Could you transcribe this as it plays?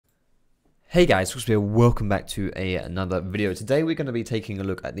Hey guys, welcome back to another video. Today we're going to be taking a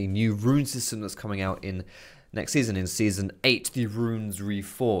look at the new rune system that's coming out in next season, in Season 8, the Runes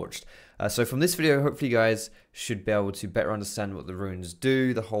Reforged. So from this video, hopefully you guys should be able to better understand what the runes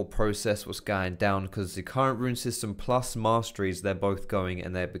do, the whole process, what's going down, because the current rune system plus masteries, they're both going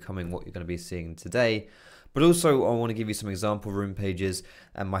and they're becoming what you're going to be seeing today. But also I want to give you some example rune pages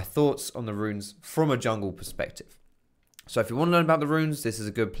and my thoughts on the runes from a jungle perspective. So if you want to learn about the runes, this is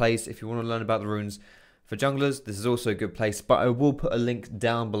a good place. If you want to learn about the runes for junglers, this is also a good place. But I will put a link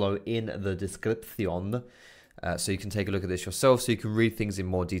down below in the description, so you can take a look at this yourself, so you can read things in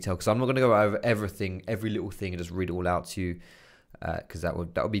more detail. Because I'm not going to go over everything, every little thing, and just read it all out to you, because that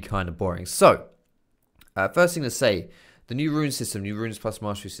would be kind of boring. So first thing to say. The new rune system, new runes plus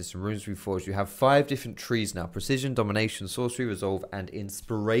mastery system, runes reforged, you have 5 different trees now: precision, domination, sorcery, resolve, and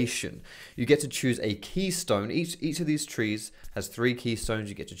inspiration. You get to choose a keystone. Each of these trees has 3 keystones.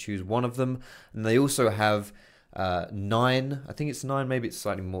 You get to choose one of them, and they also have 9. I think it's 9, maybe it's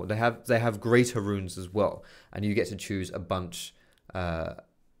slightly more. They have greater runes as well, and you get to choose a bunch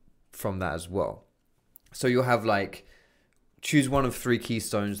from that as well. So you'll have like choose one of 3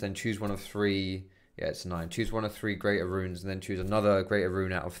 keystones, then choose one of 3. Yeah, it's 9. Choose one of 3 greater runes, and then choose another greater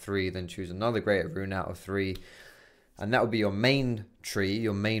rune out of 3, then choose another greater rune out of 3. And that will be your main tree,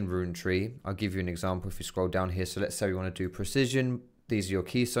 your main rune tree. I'll give you an example if you scroll down here. So let's say we want to do precision. These are your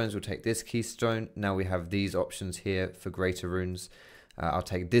keystones. We'll take this keystone. Now we have these options here for greater runes. I'll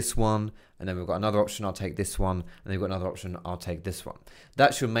take this one, and then we've got another option, I'll take this one, and then we've got another option, I'll take this one.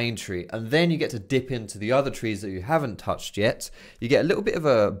 That's your main tree, and then you get to dip into the other trees that you haven't touched yet. You get a little bit of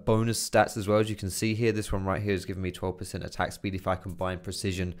a bonus stats as well, as you can see here. This one right here is giving me 12% attack speed if I combine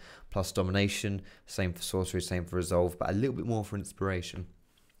precision plus domination. Same for sorcery, same for resolve, but a little bit more for inspiration.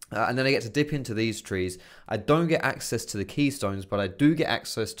 And then I get to dip into these trees. I don't get access to the keystones, but I do get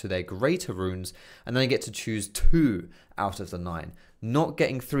access to their greater runes, and then I get to choose 2 out of the 9. Not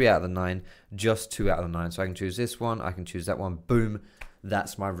getting 3 out of the 9, just 2 out of the 9. So I can choose this one, I can choose that one, boom,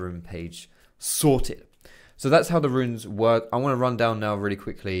 that's my rune page sorted. So that's how the runes work. I want to run down now really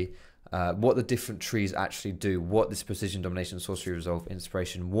quickly what the different trees actually do, what this precision, domination, sorcery, resolve,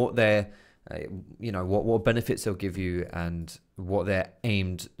 inspiration, what they're what benefits they'll give you, and what they're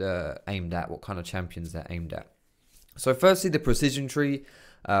aimed at, what kind of champions they're aimed at. So firstly, the precision tree.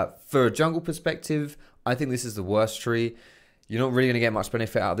 For a jungle perspective, I think this is the worst tree. You're not really going to get much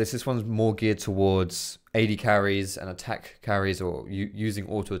benefit out of this. This one's more geared towards AD carries and attack carries, or using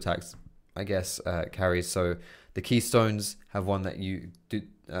auto attacks, I guess, carries. So the keystones have one that you do.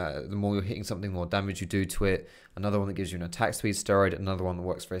 The more you're hitting something, the more damage you do to it. Another one that gives you an attack speed steroid. Another one that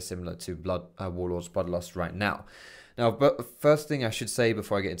works very similar to Warlord's Bloodlust right now. Now, but first thing I should say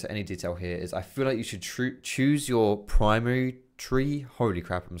before I get into any detail here is I feel like you should choose your primary tree. Holy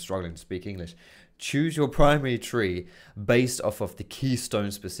crap, I'm struggling to speak English. Choose your primary tree based off of the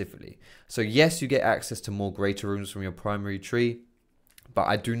keystone specifically. So yes, you get access to more greater runes from your primary tree, but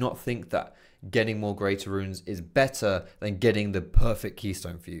I do not think that getting more greater runes is better than getting the perfect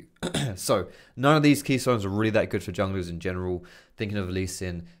keystone for you. So none of these keystones are really that good for junglers in general. Thinking of Lee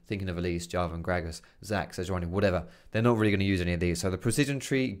Sin, thinking of Elise, Jarvan, Gragas, Zac, Sejuani, whatever. They're not really going to use any of these. So the precision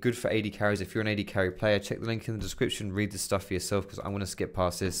tree, good for AD carries. If you're an AD carry player, check the link in the description. Read this stuff for yourself, because I'm going to skip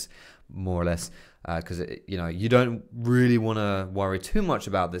past this more or less, because you don't really want to worry too much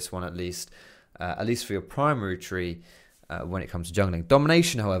about this one, at least for your primary tree when it comes to jungling.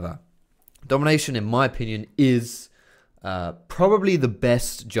 Domination, however. Domination, in my opinion, is probably the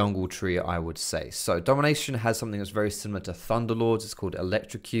best jungle tree, I would say. So Domination has something that's very similar to Thunderlords. It's called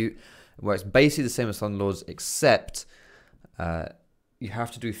Electrocute, where it's basically the same as Thunderlords, except you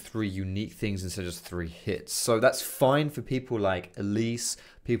have to do 3 unique things instead of just 3 hits. So that's fine for people like Elise,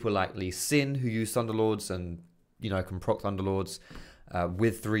 people like Lee Sin, who use Thunderlords and can proc Thunderlords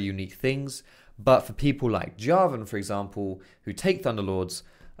with 3 unique things. But for people like Jarvan, for example, who take Thunderlords,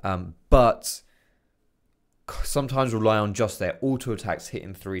 but sometimes rely on just their auto attacks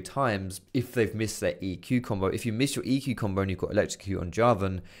hitting 3 times if they've missed their EQ combo. If you miss your EQ combo and you've got Electrocute on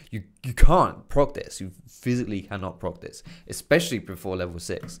Jarvan, you can't proc this. You physically cannot proc this, especially before level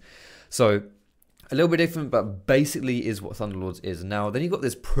 6. So a little bit different, but basically is what Thunderlords is. Now, then you've got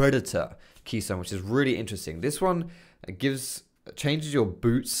this Predator keystone, which is really interesting. This one changes your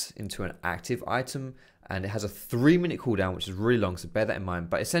boots into an active item, and it has a 3-minute cooldown, which is really long, so bear that in mind.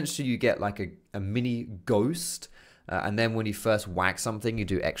 But essentially, you get like a mini ghost, and then when you first whack something, you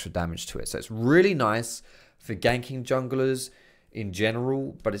do extra damage to it. So it's really nice for ganking junglers in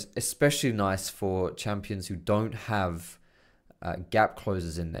general, but it's especially nice for champions who don't have gap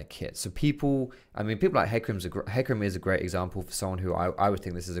closers in their kit. So people, I mean, people like Hecarim is a great example for someone who I would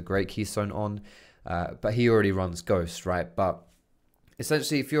think this is a great keystone on, but he already runs Ghost, right? But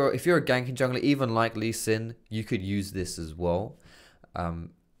essentially, if you're a ganking jungler, even like Lee Sin, you could use this as well. I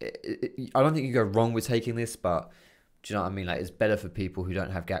don't think you go wrong with taking this, but do you know what I mean? Like, it's better for people who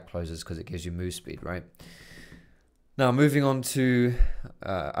don't have gap closers because it gives you move speed, right? Now, moving on to,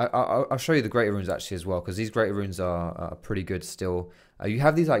 I'll show you the Greater Runes actually as well, because these Greater Runes are pretty good still. You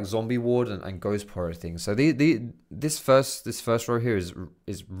have these like Zombie Ward and Ghost Poro things. So this first row here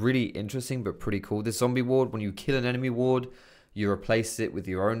is really interesting but pretty cool. This Zombie Ward, when you kill an enemy ward, you replace it with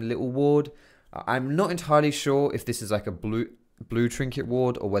your own little ward. I'm not entirely sure if this is like a blue trinket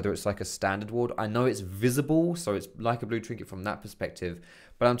ward or whether it's like a standard ward. I know it's visible, so it's like a blue trinket from that perspective,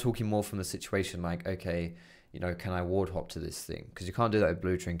 but I'm talking more from the situation like, okay, you know, can I ward hop to this thing? Because you can't do that with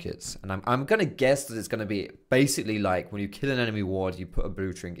blue trinkets. And I'm going to guess that it's going to be basically like when you kill an enemy ward, you put a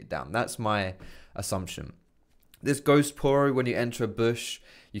blue trinket down. That's my assumption. This Ghost Poro, when you enter a bush,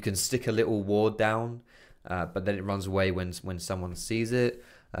 you can stick a little ward down, but then it runs away when someone sees it.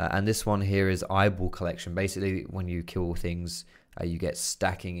 And this one here is Eyeball Collection. Basically, when you kill things, you get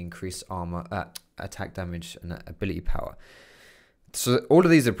stacking, increased armor, attack damage, and ability power. So all of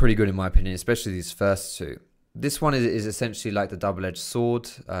these are pretty good in my opinion, especially these first two. This one is essentially like the double-edged sword,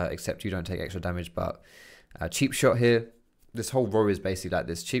 except you don't take extra damage, but cheap shot here. This whole row is basically like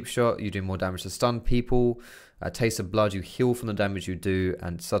this. Cheap shot, you do more damage to stun people. Taste of blood, you heal from the damage you do.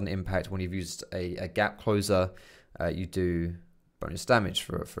 And sudden impact, when you've used a gap closer, you do bonus damage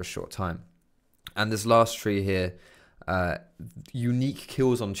for a short time. And this last tree here, unique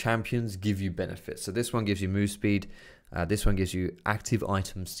kills on champions give you benefits. So this one gives you move speed. This one gives you active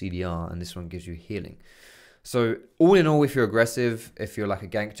item CDR. And this one gives you healing. So all in all, if you're aggressive, if you're like a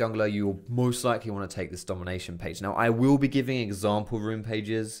gank jungler, you'll most likely want to take this domination page. Now, I will be giving example rune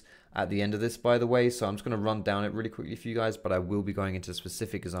pages at the end of this, by the way, so I'm just going to run down it really quickly for you guys, but I will be going into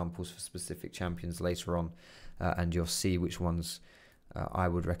specific examples for specific champions later on, and you'll see which ones I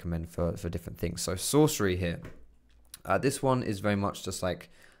would recommend for different things. So sorcery here. This one is very much just like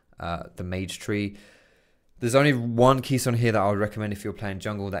the mage tree. There's only one keystone here that I would recommend if you're playing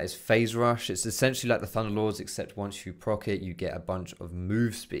jungle, that is Phase Rush. It's essentially like the Thunderlords, except once you proc it, you get a bunch of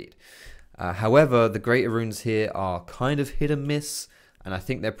move speed. However, the Greater Runes here are kind of hit and miss, and I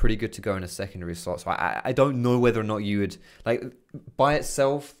think they're pretty good to go in a secondary slot. So I don't know whether or not you would, like, by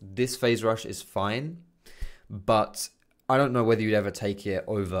itself, this Phase Rush is fine, but I don't know whether you'd ever take it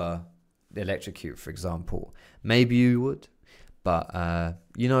over the Electrocute, for example. Maybe you would, but,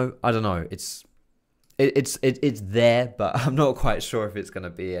 you know, I don't know. It's there, but I'm not quite sure if it's going to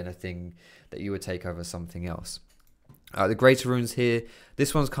be anything that you would take over something else. The Greater Runes here,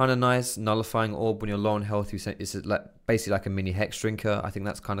 this one's kind of nice. Nullifying Orb when you're low on health, it's like basically like a mini Hex Drinker. I think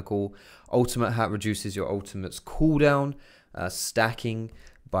that's kind of cool. Ultimate Hat reduces your ultimate's cooldown, stacking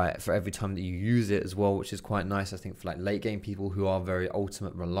for every time that you use it as well, which is quite nice, I think, for like late game people who are very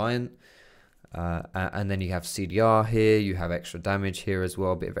ultimate reliant. And then you have CDR here, you have extra damage here as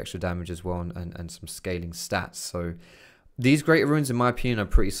well, a bit of extra damage as well, and some scaling stats. So these Greater Runes, in my opinion, are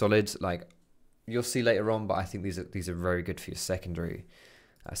pretty solid. Like, you'll see later on, but I think these are very good for your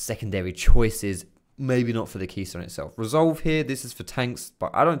secondary choices. Maybe not for the keystone itself. Resolve here, this is for tanks,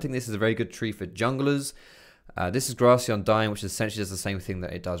 but I don't think this is a very good tree for junglers. This is Grassy Undying, which essentially does the same thing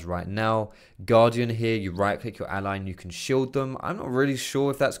that it does right now. Guardian here, you right-click your ally and you can shield them. I'm not really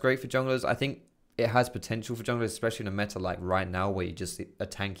sure if that's great for junglers. I think it has potential for junglers, especially in a meta like right now where you just a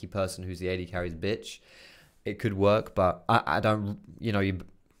tanky person who's the AD carries bitch. It could work, but I don't, you know,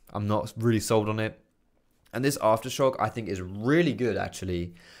 I'm not really sold on it. And this Aftershock, I think, is really good,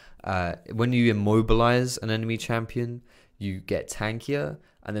 actually. When you immobilize an enemy champion, you get tankier,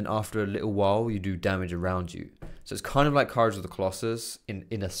 and then after a little while, you do damage around you. So it's kind of like Courage of the Colossus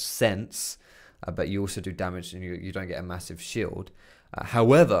in a sense, but you also do damage and you don't get a massive shield.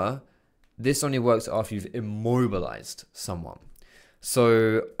 However, this only works after you've immobilized someone.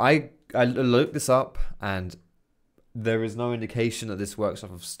 So I looked this up, and there is no indication that this works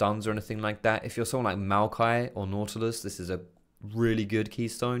off of stuns or anything like that. If you're someone like Maokai or Nautilus, this is a really good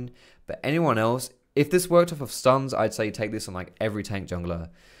keystone. But anyone else, if this worked off of stuns, I'd say take this on like every tank jungler.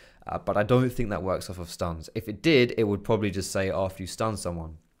 But I don't think that works off of stuns. If it did, it would probably just say after you stun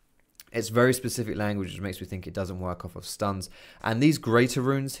someone. It's very specific language, which makes me think it doesn't work off of stuns. And these Greater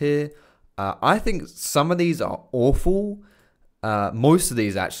Runes here, I think some of these are awful. Most of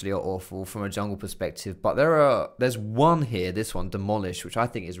these actually are awful from a jungle perspective, but there's one here, this one, Demolish, which I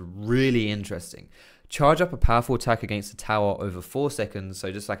think is really interesting. Charge up a powerful attack against a tower over 4 seconds,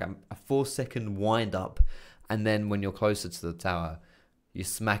 so just like a 4-second wind up, and then when you're closer to the tower, you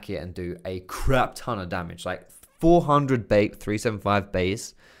smack it and do a crap ton of damage. Like 400 bait, 375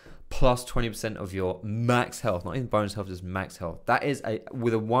 base, plus 20% of your max health. Not even bonus health, just max health. That is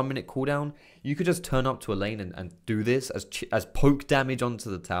with a 1 minute cooldown, you could just turn up to a lane and do this as poke damage onto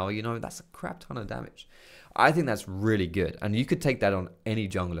the tower. You know, that's a crap ton of damage. I think that's really good. And you could take that on any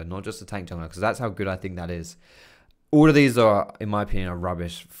jungler, not just a tank jungler, because that's how good I think that is. All of these are, in my opinion, are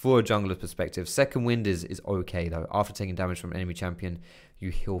rubbish. For a jungler's perspective, Second Wind is okay, though. After taking damage from an enemy champion, you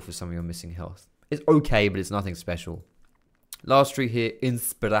heal for some of your missing health. It's okay, but it's nothing special. Last tree here,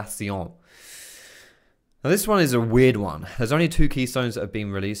 Inspiration. Now, this one is a weird one. There's only 2 keystones that have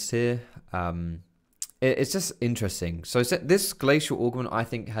been released here. It's just interesting. So this Glacial Augment, I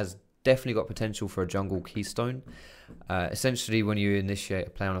think, has definitely got potential for a jungle keystone. Essentially, when you initiate a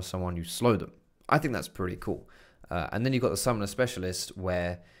play on someone, you slow them. I think that's pretty cool. And then you've got the Summoner Specialist,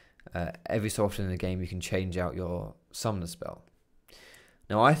 where every so often in the game you can change out your Summoner spell.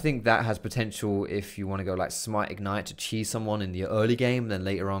 Now, I think that has potential if you want to go like Smite Ignite to cheese someone in the early game, then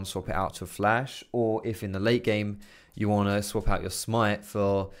later on swap it out to a Flash. Or if in the late game you want to swap out your Smite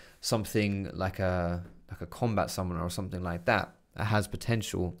for something like a Combat Summoner or something like that. That has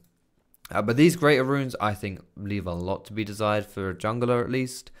potential. But these Greater Runes, I think, leave a lot to be desired for a jungler at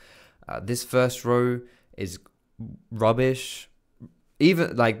least. This first row is rubbish.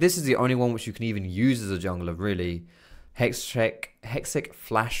 Even like this is the only one which you can even use as a jungler, really. Hexic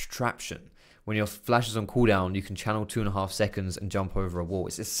Flash Traption. When your flash is on cooldown, you can channel 2.5 seconds and jump over a wall.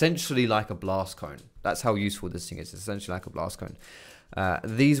 It's essentially like a blast cone. That's how useful this thing is. It's essentially like a blast cone.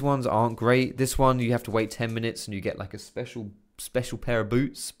 These ones aren't great. This one you have to wait 10 minutes and you get like a special pair of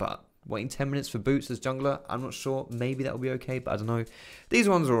boots, but waiting 10 minutes for boots as jungler, I'm not sure. Maybe that will be okay, but I don't know. These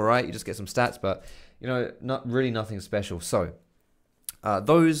ones are alright. You just get some stats, but you know, not really nothing special. So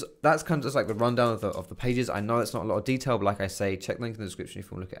that's kind of just like the rundown of the pages. I know it's not a lot of detail, but like I say, check the link in the description if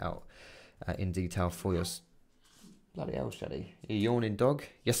you want to look it out in detail for your... Bloody hell, Shaddy. You yawning, dog?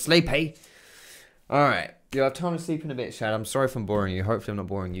 You're sleepy? Alright, you'll have time to sleep in a bit, Shad. I'm sorry if I'm boring you. Hopefully I'm not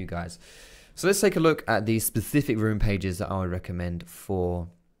boring you guys. So let's take a look at the specific rune pages that I would recommend for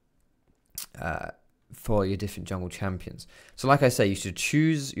your different jungle champions. So like I say, you should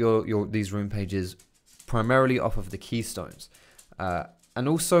choose these rune pages primarily off of the keystones. And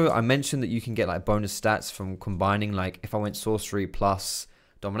also, I mentioned that you can get like bonus stats from combining, like if I went sorcery plus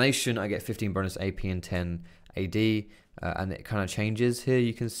domination, I get 15 bonus AP and 10 AD, and it kind of changes here,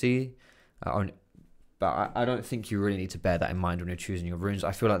 you can see. But I don't think you really need to bear that in mind when you're choosing your runes.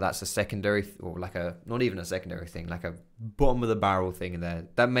 I feel like that's a secondary, or like not even a secondary thing, like a bottom of the barrel thing in there.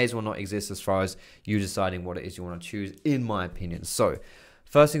 That may as well not exist as far as you deciding what it is you want to choose, in my opinion. So,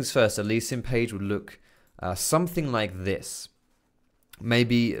 first things first, a Lee Sin page would look something like this.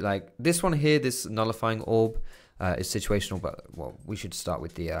 Maybe like this one here, this nullifying orb is situational, but well, we should start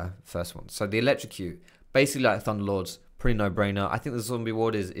with the first one. So the electrocute, basically like Thunderlords, pretty no-brainer. I think the zombie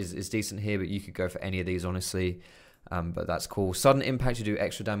ward is decent here, but you could go for any of these honestly. But that's cool. Sudden impact, you do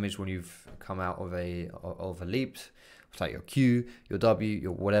extra damage when you've come out of a leap. It's like your Q, your W,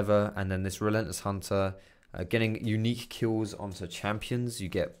 your whatever, and then this relentless hunter, getting unique kills onto champions. You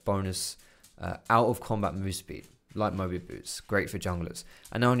get bonus out of combat move speed. Like Moby Boots, great for junglers.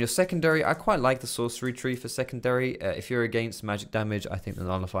 And now on your secondary, I quite like the sorcery tree for secondary. If you're against magic damage, I think the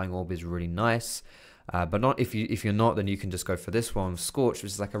nullifying orb is really nice. But not if you're not, then you can just go for this one, Scorch,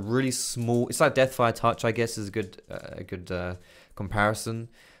 which is like a really small. It's like Deathfire Touch, I guess, is a good comparison.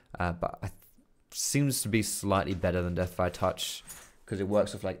 But seems to be slightly better than Deathfire Touch because it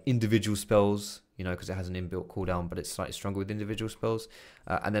works with like individual spells. You know, because it has an inbuilt cooldown, but it's slightly stronger with individual spells.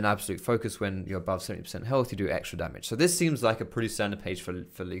 And then Absolute Focus, when you're above 70% health, you do extra damage. So this seems like a pretty standard page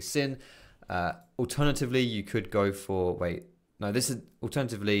for Lee Sin. Alternatively, you could go for...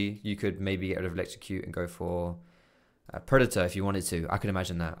 Alternatively, you could maybe get rid of Electrocute and go for Predator if you wanted to. I could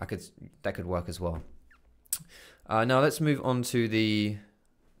imagine that. That could work as well. Now let's move on to the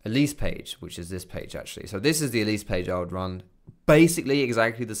Elise page, which is this page actually. So this is the Elise page I would run. Basically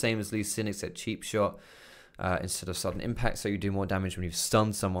exactly the same as Lee Sin, except cheap shot instead of sudden impact, so you do more damage when you've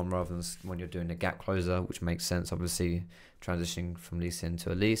stunned someone rather than when you're doing a gap closer, which makes sense, obviously, transitioning from Lee Sin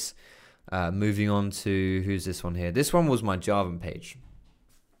to Elise. Moving on to, who's this one here? This one was my Jarvan page.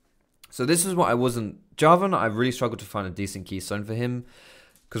 So this is what I wasn't... Jarvan, I really struggled to find a decent keystone for him.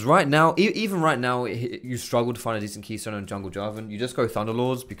 Because right now, even right now, you struggle to find a decent keystone on Jungle Jarvan. You just go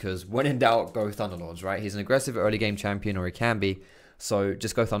Thunderlords, because when in doubt, go Thunderlords, right? He's an aggressive early game champion, or he can be. So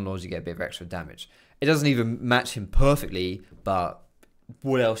just go Thunderlords, you get a bit of extra damage. It doesn't even match him perfectly, but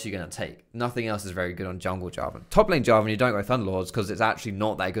what else are you going to take? Nothing else is very good on Jungle Jarvan. Top lane Jarvan, you don't go Thunderlords, because it's actually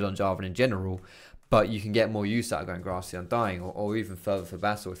not that good on Jarvan in general. but you can get more use out of going Grassy Undying, or even further for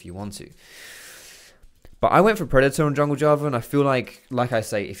battle if you want to. But I went for Predator on Jungle Java, and I feel like I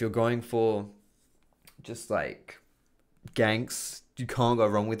say, if you're going for just like ganks, you can't go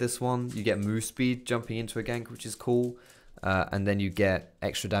wrong with this one. You get move speed jumping into a gank, which is cool, and then you get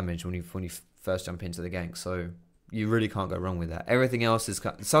extra damage when you first jump into the gank. So you really can't go wrong with that. Everything else is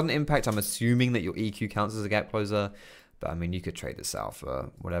sudden impact. I'm assuming that your EQ counts as a gap closer, but I mean, you could trade this out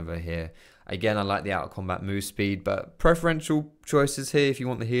for whatever here. Again, I like the out of combat move speed, but preferential choices here. If you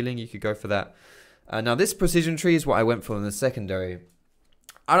want the healing, you could go for that. Now this precision tree is what I went for in the secondary.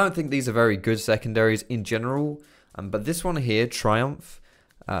 I don't think these are very good secondaries in general, but this one here, Triumph,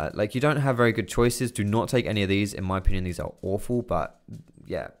 like, you don't have very good choices. Do not take any of these. In my opinion, these are awful, but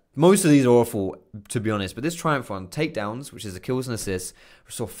yeah, most of these are awful, to be honest. But this Triumph one, takedowns, which is a kills and assists,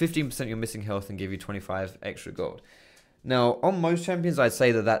 restore 15% of your missing health and give you 25 extra gold. Now, on most champions, I'd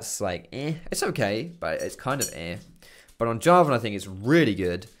say that that's like, it's okay, but it's kind of But on Jarvan, I think it's really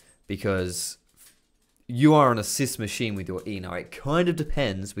good because you are an assist machine with your E. Now, it kind of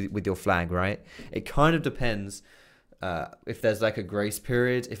depends with your flag, right? It kind of depends if there's like a grace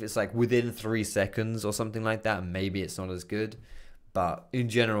period. If it's like within 3 seconds or something like that, maybe it's not as good. But in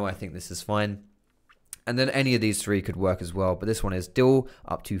general, I think this is fine. And then any of these three could work as well. But this one is deal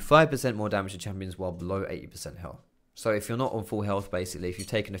up to 5% more damage to champions while below 80% health. So if you're not on full health, basically, if you've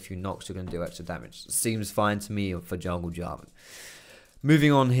taken a few knocks, you're going to do extra damage. Seems fine to me for Jungle Jarvan.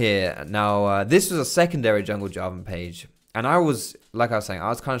 Moving on here. Now, this was a secondary Jungle Jarvan page. And I was, like I was saying, I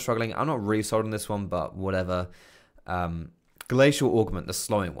was kind of struggling. I'm not really sold on this one, but whatever. Glacial Augment, the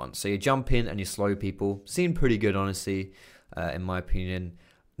slowing one. So you jump in and you slow people. Seem pretty good, honestly, in my opinion.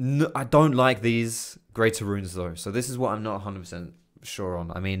 No, I don't like these Greater Runes, though. So this is what I'm not 100% sure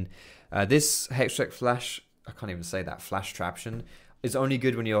on. I mean, this Hextech Flash... I can't even say that, Flash Traption, is only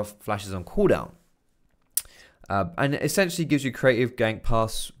good when your flash is on cooldown. And it essentially gives you creative gank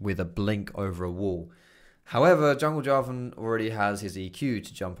pass with a blink over a wall. However, Jungle Jarvan already has his EQ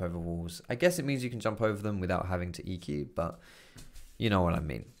to jump over walls. I guess it means you can jump over them without having to EQ, but you know what I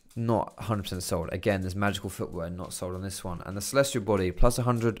mean. Not 100% sold. Again, there's magical footwear, not sold on this one. And the Celestial Body, plus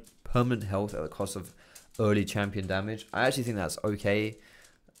 100 permanent health at the cost of early champion damage. I actually think that's okay.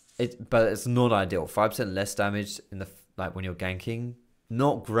 But it's not ideal. 5% less damage in the when you're ganking.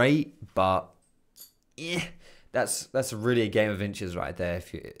 Not great, but that's really a game of inches right there.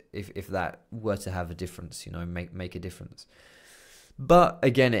 If that were to have a difference, you know, make a difference. But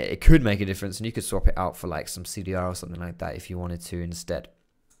again, it could make a difference, and you could swap it out for like some CDR or something like that if you wanted to instead.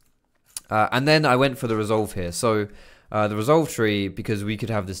 And then I went for the Resolve here. So the Resolve tree, because we could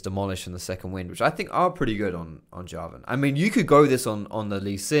have this Demolish and the Second Wind, which I think are pretty good on Jarvan. I mean, you could go this on the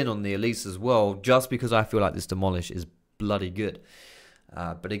Lee Sin, on the Elise as well, just because I feel like this Demolish is bloody good.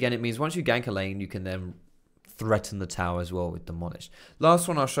 But again, it means once you gank a lane, you can then threaten the tower as well with Demolish. Last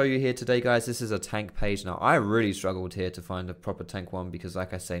one I'll show you here today, guys. This is a tank page. Now, I really struggled here to find a proper tank one because,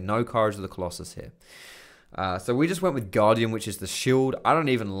 like I say, no Courage of the Colossus here. So we just went with Guardian, which is the shield. I don't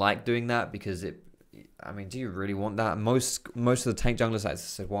even like doing that because I mean, do you really want that? Most of the tank junglers,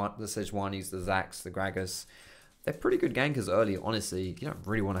 like the Sejuanis, the Zacs, the Gragas, they're pretty good gankers early, honestly. You don't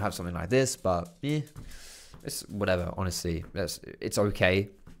really want to have something like this, but yeah, it's whatever, honestly. It's okay.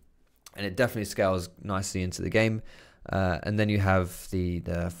 And it definitely scales nicely into the game. And then you have the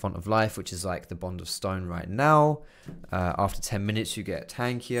Font of Life, which is like the Bond of Stone right now. After 10 minutes, you get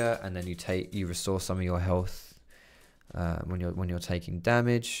tankier, and then you restore some of your health when you're taking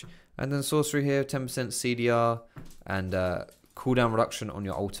damage. And then sorcery here, 10% CDR and cooldown reduction on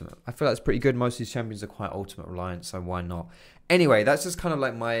your ultimate. I feel that's pretty good. Most of these champions are quite ultimate reliant, so why not? Anyway, that's just kind of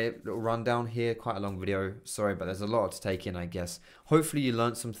like my little rundown here. Quite a long video. Sorry, but there's a lot to take in, I guess. Hopefully you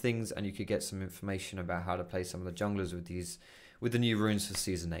learned some things and you could get some information about how to play some of the junglers with the new runes for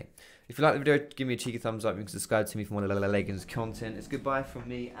Season 8. If you like the video, give me a cheeky thumbs up. You can subscribe to me for more Legends content. It's goodbye from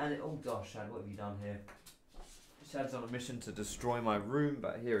me. And oh gosh, Shad, what have you done here? Shad's on a mission to destroy my room,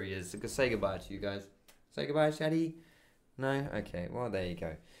 but here he is. So say goodbye to you guys. Say goodbye, Shaddy. No? Okay, well, there you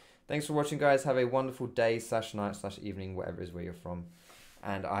go. Thanks for watching, guys. Have a wonderful day, /night, /evening, whatever is where you're from.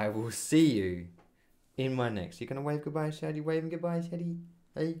 And I will see you in my next. You're going to wave goodbye, Shaddy? Waving goodbye, Shaddy?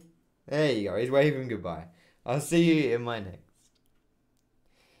 Hey? There you go. He's waving goodbye. I'll see you in my next.